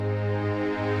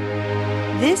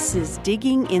This is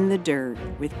Digging in the Dirt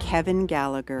with Kevin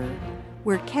Gallagher,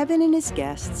 where Kevin and his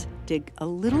guests dig a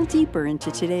little deeper into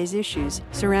today's issues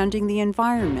surrounding the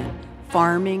environment,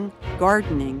 farming,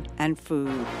 gardening, and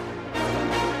food.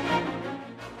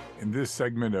 In this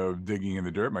segment of Digging in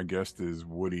the Dirt, my guest is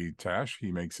Woody Tasch.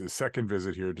 He makes his second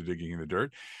visit here to Digging in the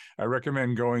Dirt. I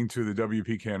recommend going to the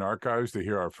WPKN archives to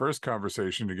hear our first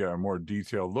conversation to get a more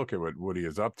detailed look at what Woody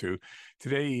is up to.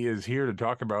 Today, he is here to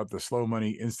talk about the Slow Money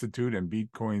Institute and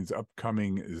Beatcoin's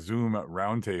upcoming Zoom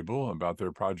roundtable about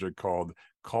their project called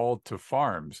Call to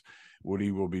Farms.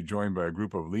 Woody will be joined by a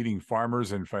group of leading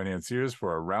farmers and financiers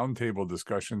for a roundtable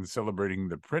discussion celebrating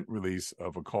the print release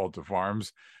of A Call to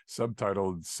Farms,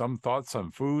 subtitled Some Thoughts on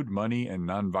Food, Money, and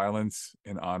Nonviolence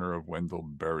in honor of Wendell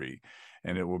Berry.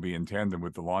 And it will be in tandem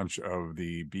with the launch of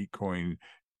the Beatcoin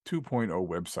 2.0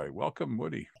 website. Welcome,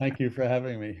 Woody. Thank you for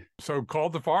having me. So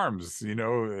Call to Farms,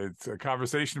 it's a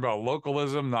conversation about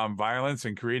localism, nonviolence,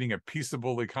 and creating a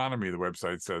peaceable economy, the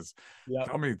website says.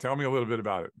 Yep. Tell me a little bit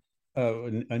about it.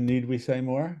 Need we say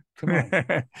more? Come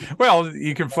on. Well,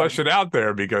 you can flesh it out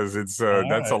there because it's that's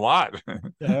right. A lot. All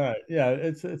right. Yeah,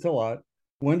 it's a lot.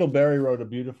 Wendell Berry wrote a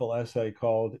beautiful essay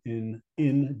called In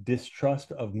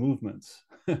Distrust of Movements.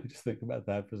 Just think about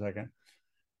that for a second.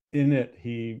 In it,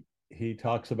 he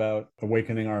talks about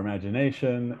awakening our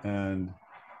imagination and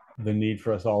the need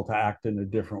for us all to act in a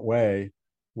different way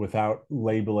without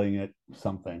labeling it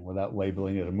something, without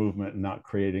labeling it a movement and not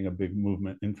creating a big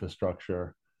movement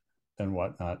infrastructure and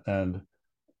whatnot. And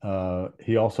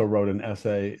he also wrote an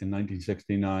essay in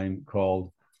 1969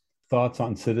 called Thoughts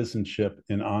on Citizenship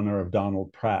in honor of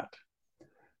Donald Pratt.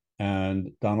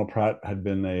 And Donald Pratt had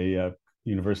been a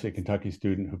University of Kentucky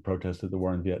student who protested the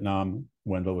war in Vietnam.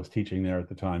 Wendell was teaching there at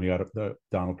the time.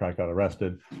 Donald Pratt got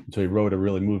arrested. So he wrote a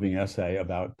really moving essay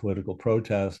about political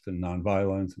protest and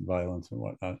nonviolence and violence and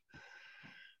whatnot.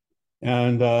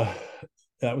 And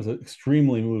that was an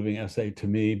extremely moving essay to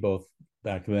me, both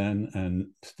back then and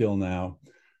still now.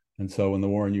 And so when the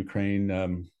war in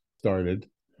Ukraine started,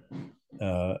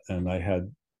 and I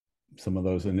had some of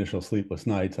those initial sleepless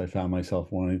nights, I found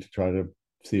myself wanting to try to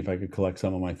see if I could collect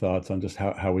some of my thoughts on just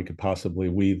how we could possibly,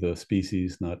 we the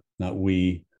species, not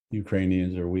we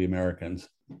Ukrainians or we Americans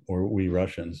or we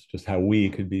Russians, just how we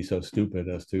could be so stupid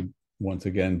as to once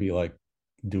again be like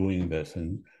doing this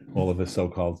and all of this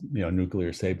so-called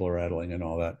nuclear saber rattling and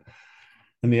all that.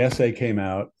 And the essay came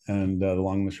out, and the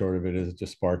long and the short of it is it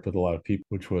just sparked with a lot of people,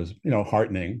 which was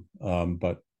heartening.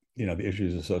 But the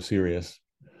issues are so serious.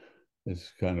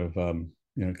 It's kind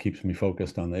of keeps me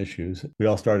focused on the issues. We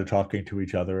all started talking to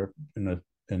each other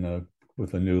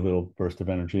with a new little burst of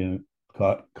energy, and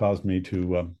it caused me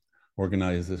to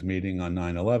organize this meeting on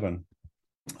 9/11.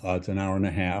 It's an hour and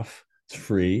a half. It's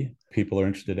free. People are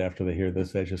interested after they hear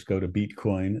this. They just go to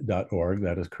beatcoin.org.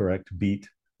 That is correct. Beat,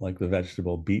 like the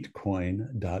vegetable,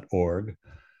 beatcoin.org,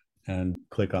 and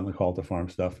click on the Call to Farm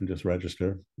stuff and just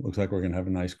register. Looks like we're going to have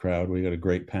a nice crowd. We got a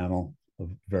great panel, a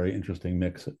very interesting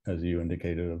mix, as you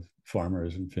indicated, of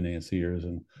farmers and financiers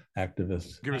and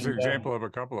activists. Give us an example of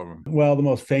a couple of them. Well, the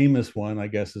most famous one, I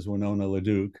guess, is Winona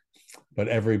LaDuke, but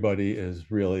everybody is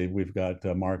really, we've got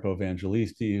Marco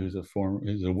Evangelisti, who's a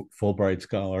Fulbright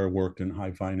scholar, worked in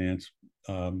high finance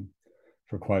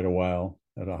for quite a while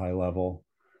at a high level,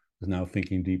 is now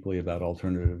thinking deeply about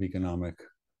alternative economic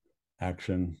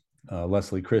action.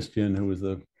 Leslie Christian, who was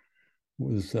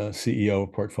CEO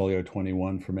of Portfolio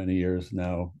 21 for many years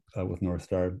now with North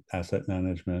Star Asset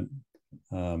Management.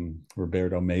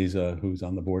 Roberto Meza, who's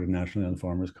on the board of National Young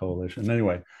Farmers Coalition.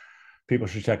 Anyway, people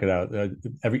should check it out.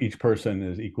 Each person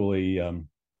is equally. Yeah,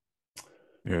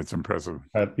 it's impressive.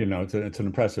 It's an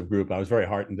impressive group. I was very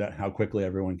heartened at how quickly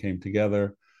everyone came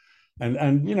together.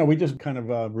 And we just kind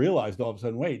of realized all of a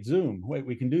sudden, wait, Zoom,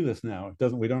 we can do this now.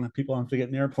 People don't have to get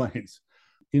in airplanes.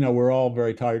 We're all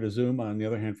very tired of Zoom. On the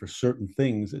other hand, for certain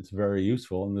things, it's very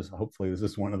useful. And hopefully this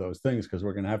is one of those things, because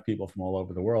we're going to have people from all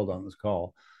over the world on this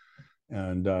call.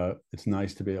 And it's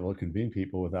nice to be able to convene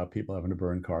people without people having to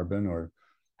burn carbon or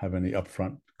have any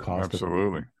upfront cost.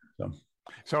 Absolutely.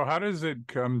 So how does it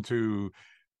come to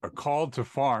a call to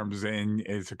farms, and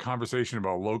it's a conversation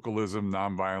about localism,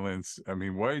 nonviolence? I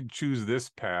mean, why choose this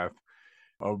path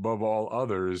above all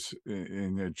others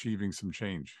in achieving some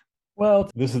change?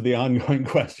 Well, this is the ongoing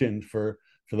question for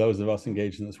those of us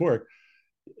engaged in this work.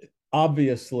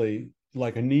 Obviously,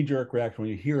 like a knee-jerk reaction, when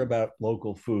you hear about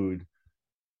local food,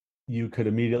 you could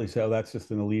immediately say, oh, that's just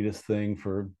an elitist thing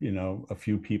for, a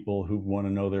few people who want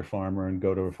to know their farmer and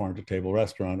go to a farm-to-table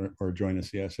restaurant or join a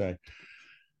CSA.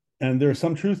 And there's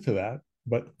some truth to that,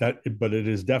 but it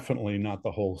is definitely not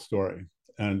the whole story.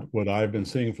 And what I've been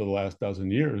seeing for the last dozen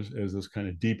years is this kind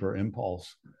of deeper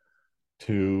impulse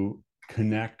to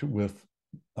connect with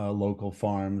local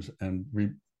farms and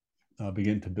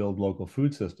begin to build local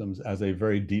food systems as a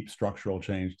very deep structural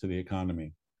change to the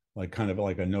economy, like kind of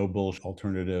like a no bullshit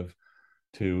alternative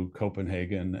to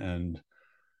Copenhagen and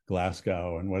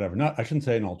Glasgow and whatever. Not, I shouldn't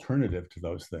say an alternative to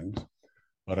those things,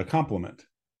 but a complement,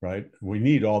 right? We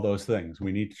need all those things.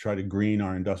 We need to try to green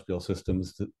our industrial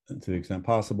systems to the extent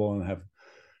possible and have,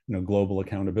 global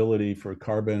accountability for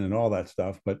carbon and all that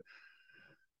stuff. But,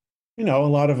 a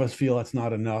lot of us feel that's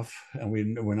not enough, and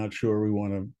we're not sure we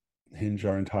want to hinge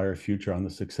our entire future on the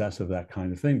success of that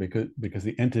kind of thing, because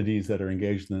the entities that are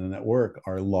engaged in the network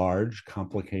are large,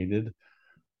 complicated,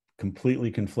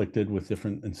 completely conflicted with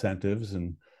different incentives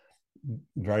and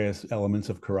various elements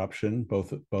of corruption,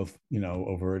 both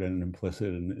overt and implicit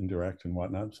and indirect and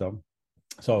whatnot.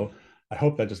 So I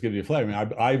hope that just gives you a flavor. I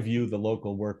mean, I view the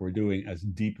local work we're doing as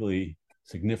deeply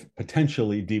significant,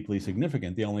 potentially deeply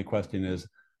significant. The only question is,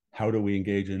 how do we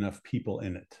engage enough people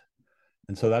in it?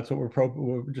 And so that's what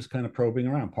we're just kind of probing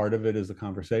around. Part of it is the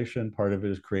conversation. Part of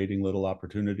it is creating little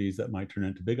opportunities that might turn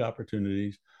into big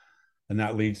opportunities. And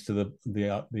that leads to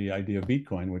the idea of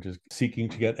Beatcoin, which is seeking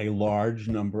to get a large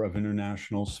number of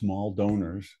international small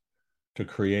donors to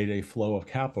create a flow of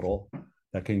capital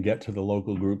that can get to the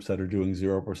local groups that are doing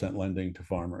 0% lending to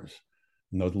farmers.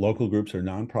 And those local groups are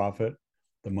nonprofit.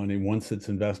 The money, once it's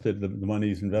invested, the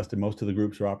money is invested. Most of the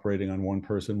groups are operating on one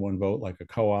person, one vote, like a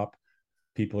co-op.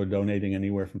 People are donating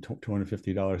anywhere from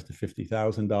 $250 to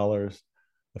 $50,000.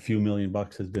 A few $1 million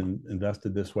has been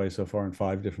invested this way so far in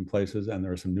 5 different places, and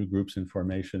there are some new groups in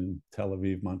formation: Tel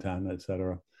Aviv, Montana,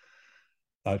 etc.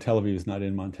 Tel Aviv is not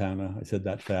in Montana. I said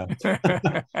that fast.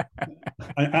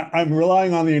 I'm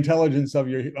relying on the intelligence of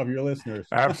your listeners.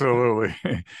 Absolutely.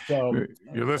 So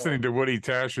you're listening to Woody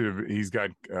Tasch. He's got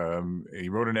he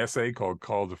wrote an essay called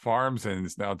 "Call to Farms," and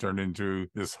it's now turned into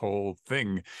this whole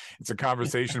thing. It's a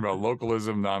conversation about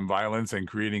localism, nonviolence, and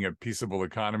creating a peaceable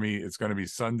economy. It's going to be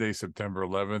Sunday, September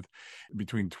 11th,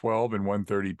 between 12 and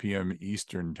 1:30 p.m.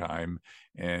 Eastern time,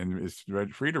 and it's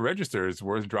free to register. It's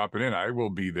worth dropping in. I will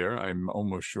be there, I'm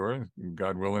almost sure,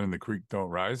 God willing, and the creek don't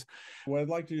rise. What I'd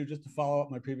like to do, just to follow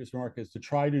up my previous remark, is to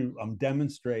try to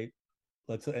demonstrate,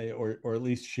 let's say, or at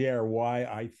least share why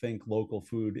I think local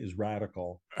food is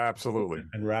radical. Absolutely.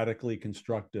 And radically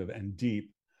constructive and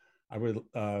deep. I would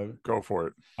go for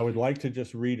it. I would like to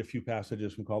just read a few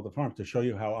passages from Call to Farms to show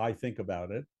you how I think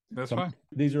about it. That's fine.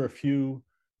 These are a few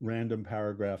random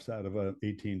paragraphs out of an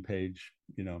 18-page,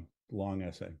 long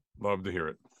essay. Love to hear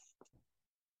it.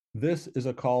 This is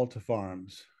a call to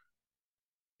farms.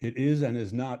 It is and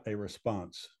is not a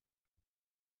response.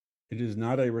 It is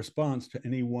not a response to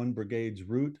any one brigade's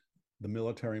route, the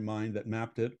military mind that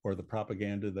mapped it, or the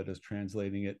propaganda that is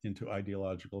translating it into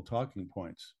ideological talking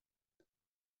points.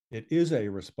 It is a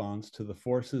response to the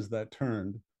forces that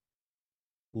turned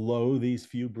low these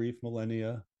few brief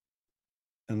millennia,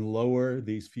 and lower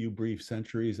these few brief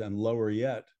centuries, and lower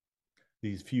yet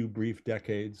these few brief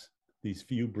decades, these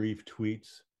few brief tweets,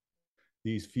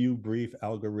 these few brief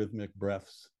algorithmic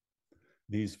breaths,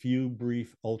 these few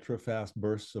brief ultra-fast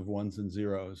bursts of ones and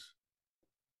zeros,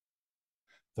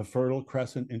 the fertile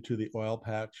crescent into the oil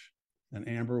patch, and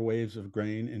amber waves of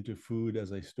grain into food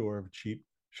as a store of cheap,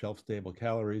 shelf-stable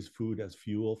calories, food as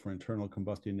fuel for internal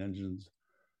combustion engines,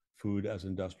 food as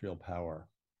industrial power.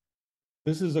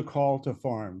 This is a call to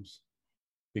farms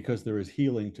because there is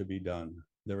healing to be done.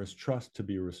 There is trust to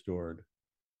be restored,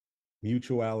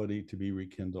 mutuality to be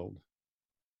rekindled,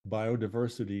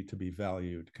 biodiversity to be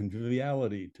valued,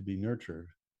 conviviality to be nurtured,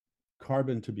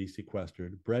 carbon to be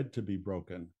sequestered, bread to be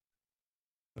broken,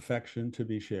 affection to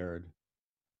be shared,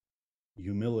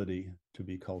 humility to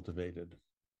be cultivated.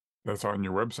 That's on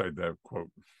your website, that quote.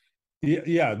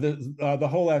 Yeah, the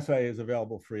whole essay is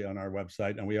available free on our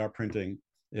website, and we are printing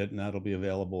it, and that'll be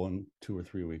available in 2 or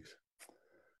 3 weeks.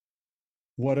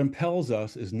 What impels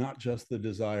us is not just the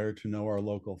desire to know our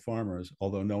local farmers,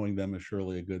 although knowing them is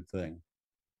surely a good thing.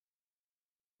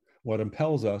 What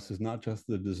impels us is not just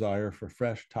the desire for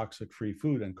fresh, toxic-free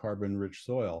food and carbon-rich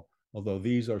soil, although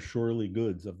these are surely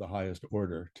goods of the highest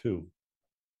order, too.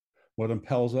 What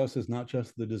impels us is not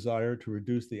just the desire to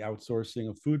reduce the outsourcing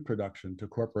of food production to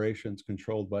corporations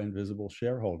controlled by invisible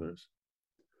shareholders,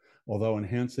 although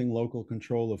enhancing local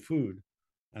control of food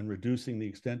and reducing the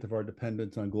extent of our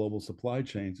dependence on global supply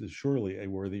chains is surely a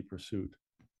worthy pursuit.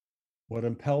 What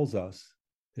impels us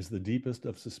is the deepest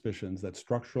of suspicions that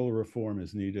structural reform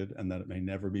is needed and that it may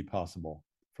never be possible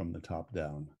from the top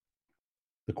down.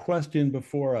 The question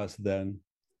before us, then,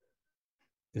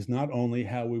 is not only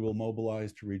how we will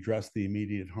mobilize to redress the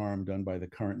immediate harm done by the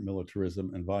current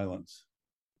militarism and violence.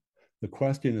 The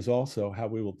question is also how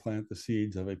we will plant the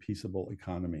seeds of a peaceable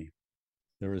economy.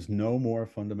 There is no more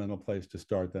fundamental place to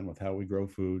start than with how we grow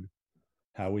food,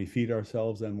 how we feed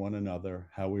ourselves and one another,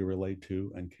 how we relate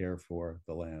to and care for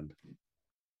the land.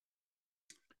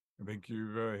 I think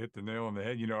you've hit the nail on the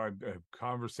head. You know, I have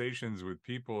conversations with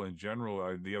people in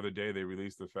general. The other day, they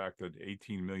released the fact that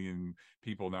 18 million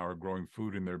people now are growing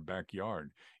food in their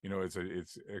backyard. You know, it's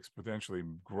exponentially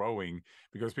growing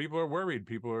because people are worried.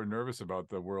 People are nervous about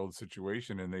the world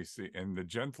situation, and they see, and the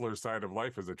gentler side of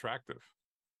life is attractive.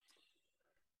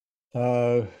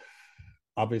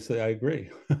 Obviously, I agree.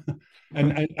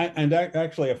 and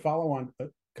actually,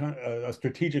 a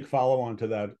strategic follow-on to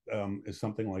that is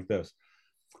something like this.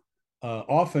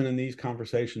 Often in these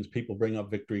conversations, people bring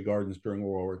up Victory Gardens during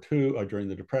World War II, or during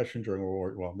the Depression,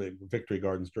 Victory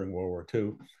Gardens during World War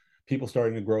II, people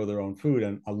starting to grow their own food,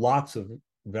 and lots of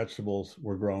vegetables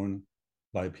were grown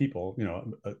by people. You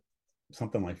know,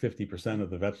 something like 50% of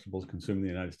the vegetables consumed in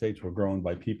the United States were grown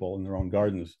by people in their own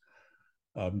gardens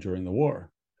during the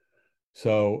war.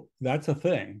 So that's a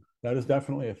thing. That is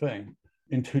definitely a thing.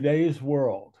 In today's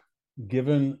world,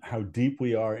 given how deep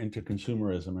we are into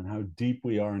consumerism and how deep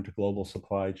we are into global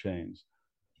supply chains,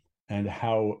 and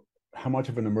how much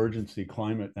of an emergency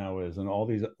climate now is, and all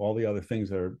the other things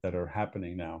that are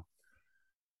happening now,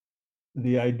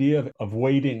 the idea of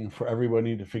waiting for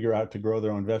everybody to figure out to grow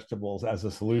their own vegetables as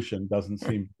a solution doesn't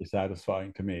seem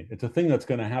satisfying to me. It's a thing that's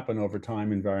going to happen over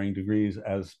time in varying degrees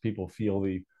as people feel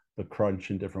the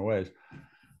crunch in different ways.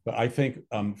 But I think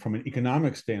from an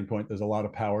economic standpoint, there's a lot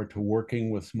of power to working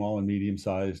with small and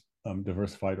medium-sized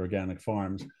diversified organic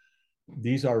farms.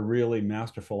 These are really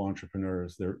masterful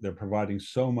entrepreneurs. They're providing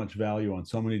so much value on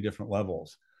so many different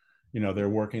levels. You know, they're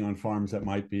working on farms that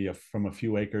might be from a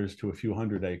few acres to a few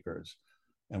hundred acres.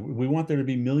 And we want there to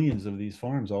be millions of these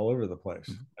farms all over the place.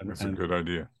 That's a good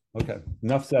idea. Okay,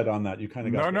 enough said on that. You kind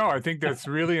of got No, I think that's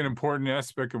really an important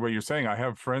aspect of what you're saying. I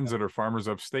have friends that are farmers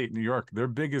upstate New York. Their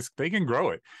biggest, they can grow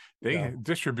it.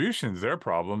 Distribution's their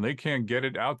problem. They can't get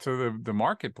it out to the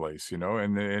marketplace, you know,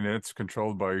 and it's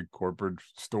controlled by corporate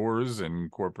stores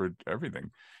and corporate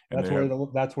everything. And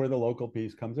that's where the local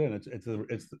piece comes in.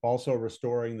 It's also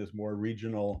restoring this more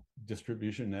regional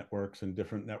distribution networks and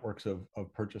different networks of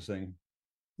purchasing,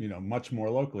 you know, much more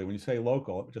locally. When you say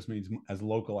local, it just means as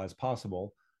local as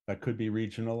possible. That could be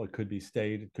regional, it could be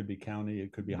state, it could be county,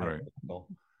 it could be hyper-local.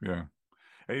 Yeah.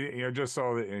 I just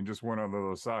saw that, and just one other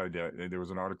little side. There was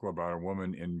an article about a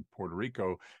woman in Puerto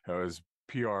Rico who has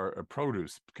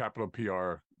capital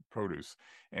PR produce,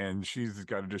 and she's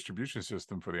got a distribution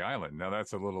system for the island. Now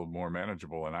that's a little more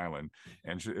manageable an island,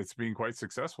 and it's being quite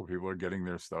successful. People are getting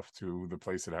their stuff to the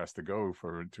place it has to go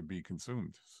to be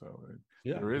consumed. So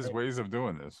there is ways of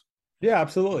doing this. Yeah,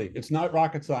 absolutely. It's not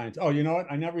rocket science. Oh, you know what?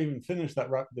 I never even finished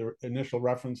the initial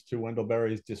reference to Wendell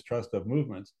Berry's distrust of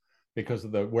movements, because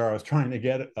where I was trying to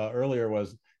get earlier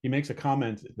was he makes a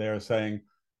comment there saying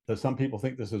that some people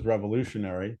think this is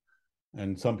revolutionary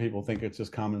and some people think it's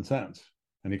just common sense.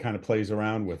 And he kind of plays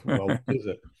around with, well, what is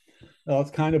it? Well, it's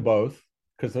kind of both,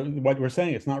 because what we're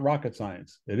saying, it's not rocket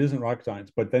science. It isn't rocket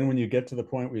science. But then when you get to the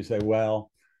point where you say, well,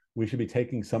 we should be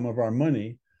taking some of our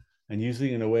money and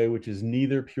using it in a way which is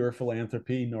neither pure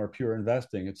philanthropy nor pure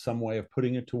investing. It's some way of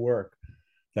putting it to work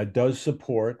that does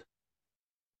support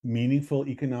meaningful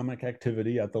economic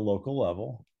activity at the local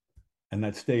level, and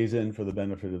that stays in for the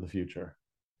benefit of the future.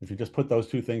 If you just put those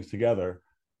two things together,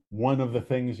 one of the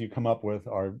things you come up with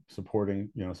are supporting,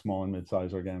 you know, small and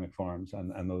mid-sized organic farms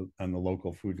and the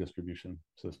local food distribution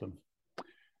system.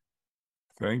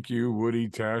 Thank you, Woody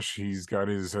Tasch. He's got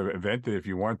his event that if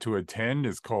you want to attend,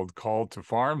 it's called Call to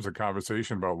Farms, a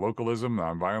conversation about localism,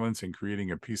 nonviolence, and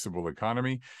creating a peaceable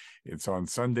economy. It's on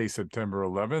Sunday, September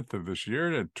 11th of this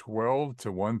year at 12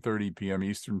 to 1:30 p.m.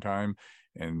 Eastern Time,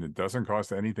 and it doesn't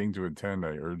cost anything to attend.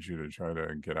 I urge you to try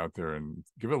to get out there and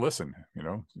give it a listen, you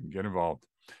know, get involved.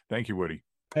 Thank you, Woody.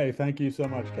 Hey, thank you so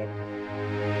much, Kevin.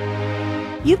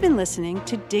 You've been listening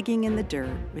to Digging in the Dirt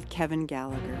with Kevin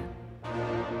Gallagher.